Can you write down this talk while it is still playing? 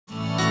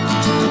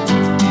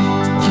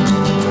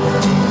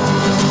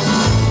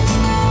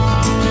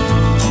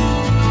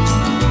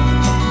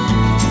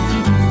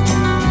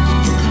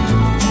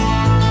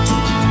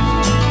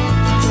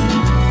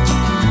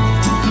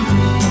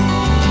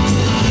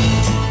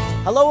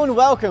Hello and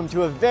welcome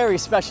to a very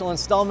special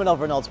installment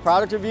of Renault's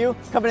product review,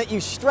 coming at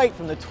you straight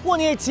from the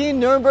 2018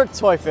 Nuremberg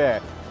Toy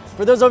Fair.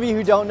 For those of you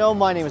who don't know,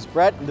 my name is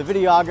Brett, I'm the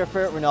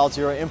videographer at Renault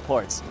Zero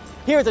Imports.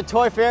 Here at the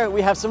Toy Fair,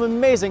 we have some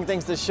amazing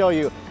things to show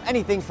you.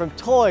 Anything from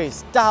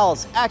toys,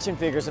 dolls, action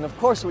figures, and of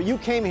course what you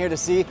came here to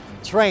see,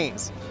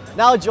 trains.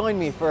 Now join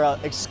me for an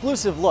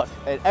exclusive look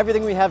at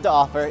everything we have to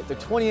offer at the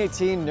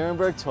 2018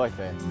 Nuremberg Toy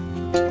Fair.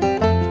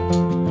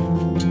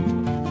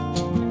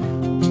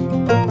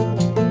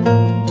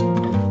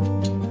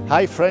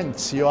 Hi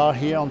friends, you are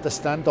here on the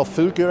stand of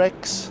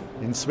Fulgurex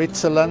in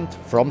Switzerland,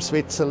 from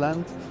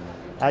Switzerland.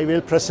 I will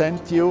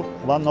present you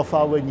one of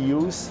our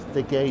news,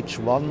 the Gauge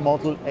 1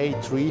 model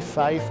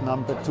A35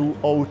 number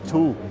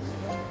 202.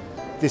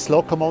 This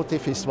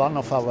locomotive is one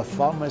of our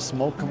famous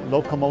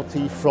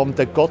locomotives from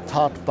the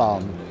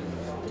Gotthardbahn.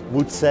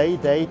 Would say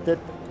dated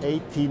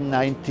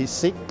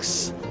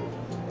 1896,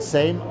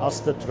 same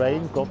as the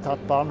train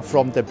Gotthardbahn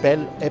from the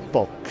Belle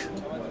Epoque.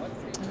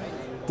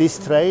 This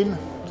train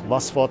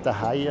was for the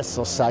higher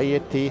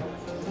society,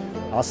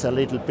 as a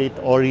little bit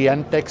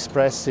Orient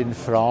Express in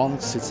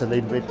France. It's a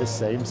little bit the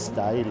same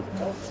style.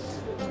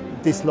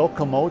 This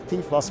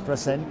locomotive was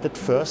presented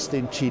first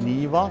in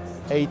Geneva,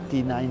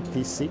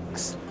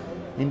 1896,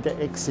 in the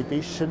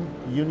exhibition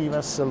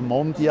Universal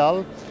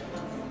Mondial,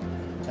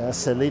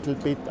 as a little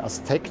bit as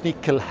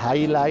technical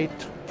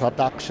highlight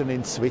production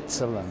in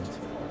Switzerland.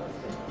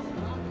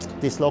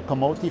 This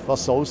locomotive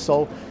was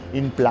also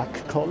in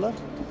black color,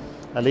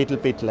 a little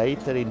bit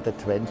later in the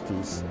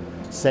 20s.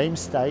 Same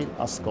style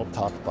as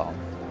Gotthardbahn.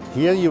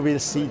 Here you will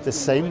see the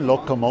same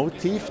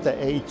locomotive, the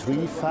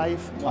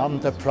A35,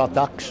 under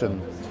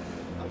production.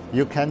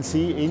 You can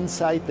see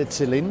inside the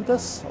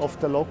cylinders of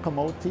the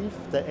locomotive.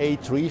 The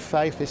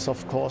A35 is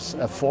of course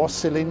a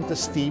 4-cylinder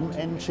steam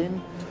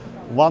engine,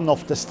 one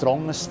of the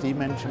strongest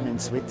steam engines in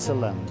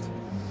Switzerland.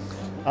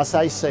 As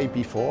I say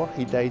before,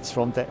 it dates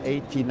from the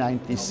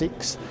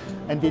 1896,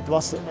 and it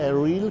was a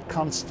real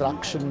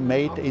construction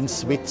made in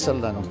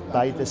Switzerland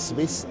by the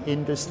Swiss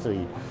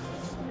industry.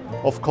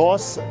 Of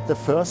course, the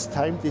first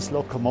time this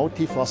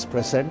locomotive was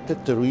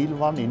presented, the real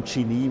one, in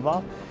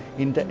Geneva,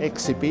 in the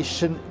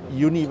exhibition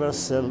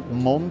Universal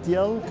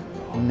Mondial,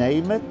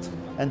 name it,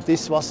 and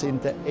this was in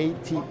the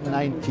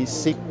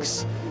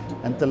 1896.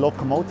 And the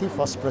locomotive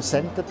was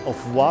presented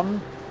of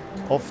one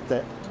of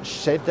the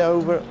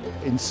shadow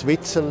in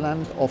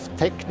Switzerland of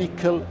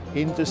technical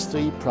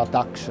industry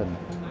production.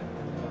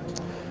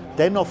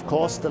 Then of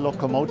course the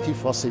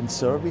locomotive was in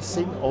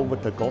servicing over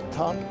the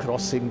Gotthard,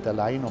 crossing the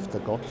line of the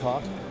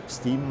Gotthard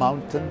steam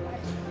mountain,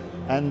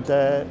 and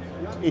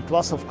it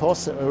was of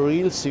course a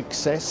real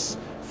success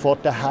for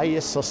the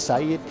higher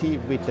society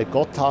with the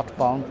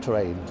Gotthardbahn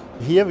train.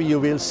 Here you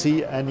will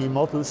see any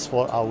models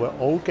for our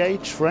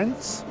O-gauge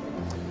friends.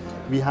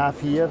 We have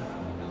here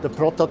the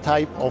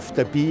prototype of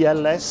the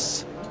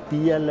BLS.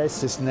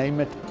 BLS is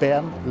named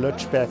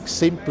Bern-Lötschberg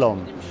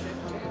Simplon.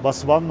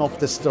 Was one of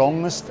the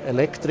strongest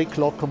electric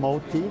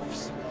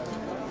locomotives,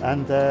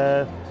 and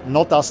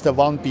not as the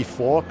one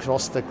before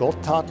across the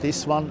Gotthard,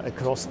 this one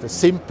across the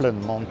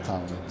Simplon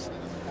mountains.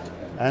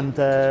 And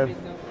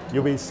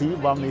you will see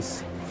one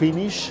is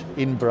finished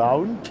in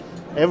brown.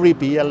 Every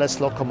BLS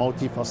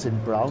locomotive was in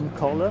brown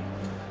color,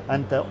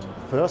 and the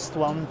first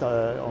one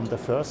on the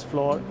first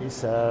floor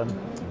is a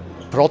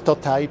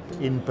prototype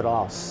in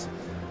brass.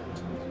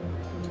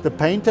 The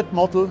painted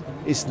model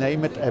is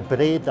named a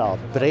Breda.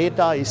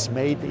 Breda is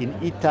made in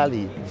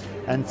Italy,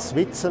 and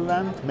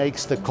Switzerland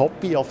makes the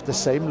copy of the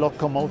same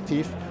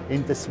locomotive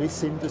in the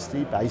Swiss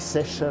industry by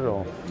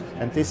Secheron.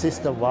 And this is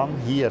the one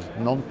here,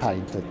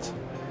 non-painted.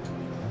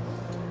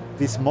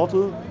 This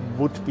model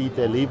would be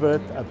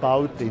delivered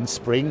about in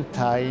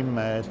springtime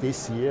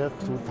this year,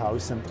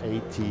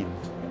 2018.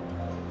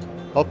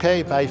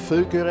 Okay, by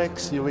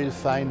Fulgurex you will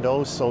find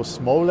also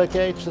smaller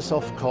gauges,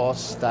 of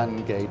course,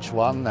 than Gauge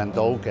 1 and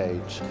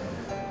O-gauge.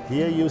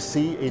 Here you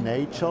see in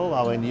HO,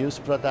 our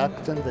newest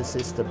production, this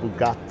is the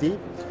Bugatti.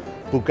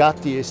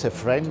 Bugatti is a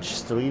French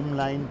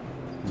streamlined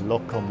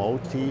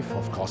locomotive,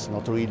 of course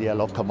not really a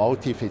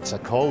locomotive, it's a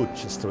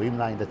coach, a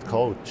streamlined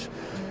coach.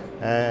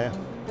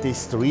 This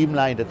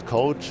streamlined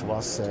coach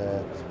was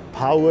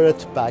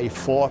powered by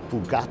 4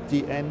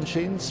 Bugatti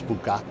engines,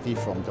 Bugatti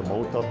from the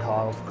motor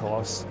car, of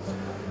course.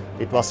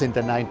 It was in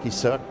the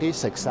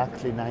 1930s,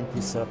 exactly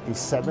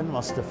 1937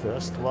 was the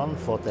first one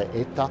for the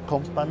ETA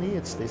company,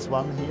 it's this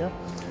one here.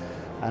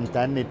 And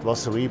then it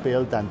was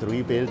rebuilt and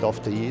rebuilt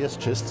over the years,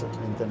 just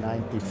in the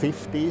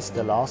 1950s.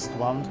 The last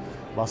one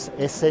was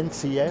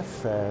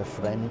SNCF,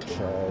 French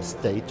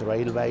state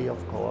railway,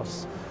 of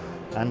course.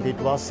 And it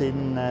was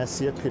in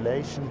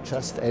circulation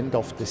just end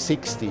of the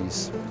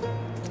 60s.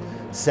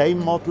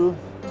 Same model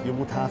you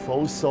would have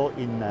also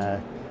in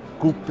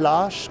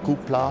couplage.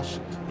 Couplage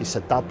is a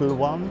double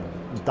one,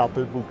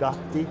 double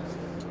Bugatti.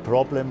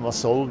 Problem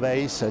was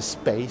always a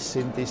space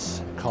in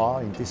this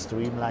car, in these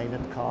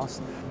streamlined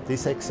cars.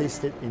 This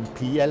existed in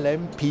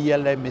PLM.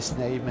 PLM is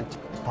named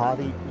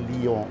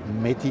Paris-Lyon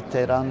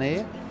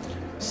Méditerranée,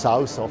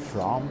 south of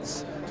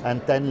France,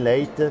 and then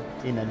later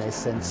in an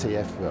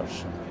SNCF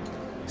version.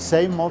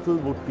 Same model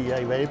would be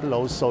available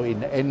also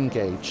in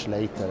N-gauge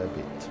later a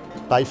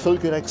bit. By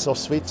Fulgurex of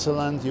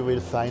Switzerland you will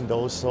find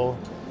also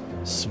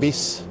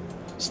Swiss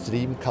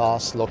stream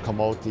cars,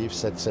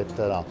 locomotives,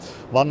 etc.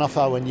 One of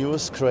our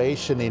newest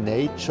creation in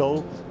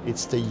HO,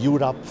 it's the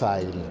Jura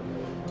file.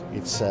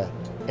 It's a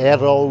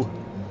Aero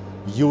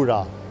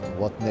Jura,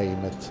 what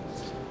name it.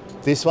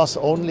 This was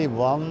only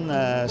one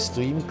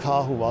stream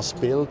car who was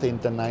built in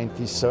the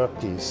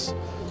 1930s.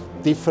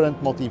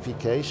 Different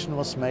modification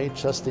was made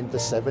just in the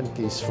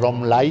 70s,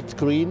 from light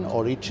green,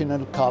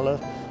 original color,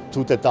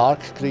 to the dark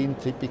green,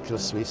 typical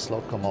Swiss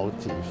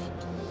locomotive.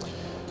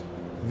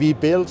 We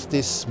built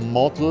this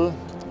model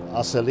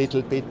as a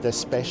little bit a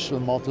special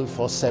model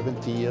for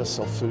 70 years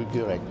of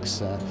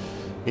Fulgurex.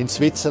 In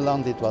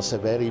Switzerland it was a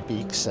very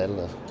big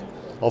seller.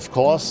 Of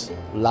course,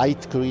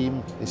 light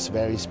green is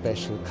very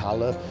special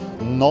color,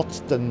 not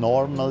the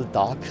normal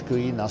dark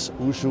green as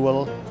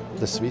usual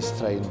the Swiss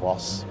train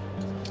was.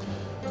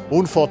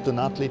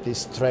 Unfortunately,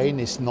 this train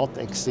is not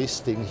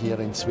existing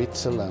here in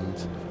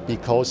Switzerland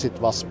because it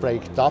was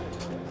braked up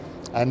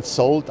and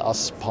sold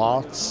as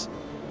parts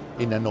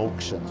in an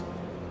auction.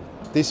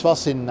 This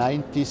was in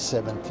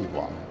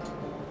 1971.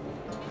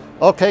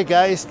 Okay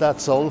guys,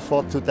 that's all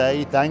for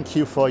today. Thank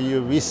you for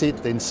your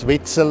visit in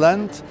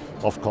Switzerland.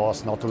 Of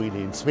course, not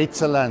really in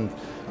Switzerland.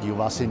 You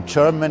was in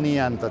Germany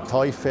and the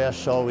Toy Fair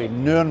show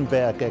in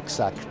Nuremberg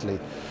exactly.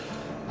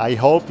 I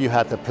hope you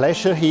had a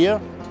pleasure here.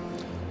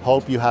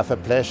 Hope you have a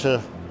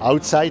pleasure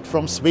outside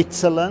from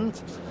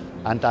Switzerland.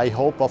 And I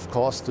hope, of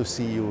course, to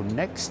see you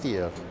next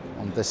year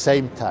on the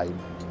same time.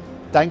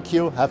 Thank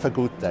you. Have a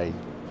good day.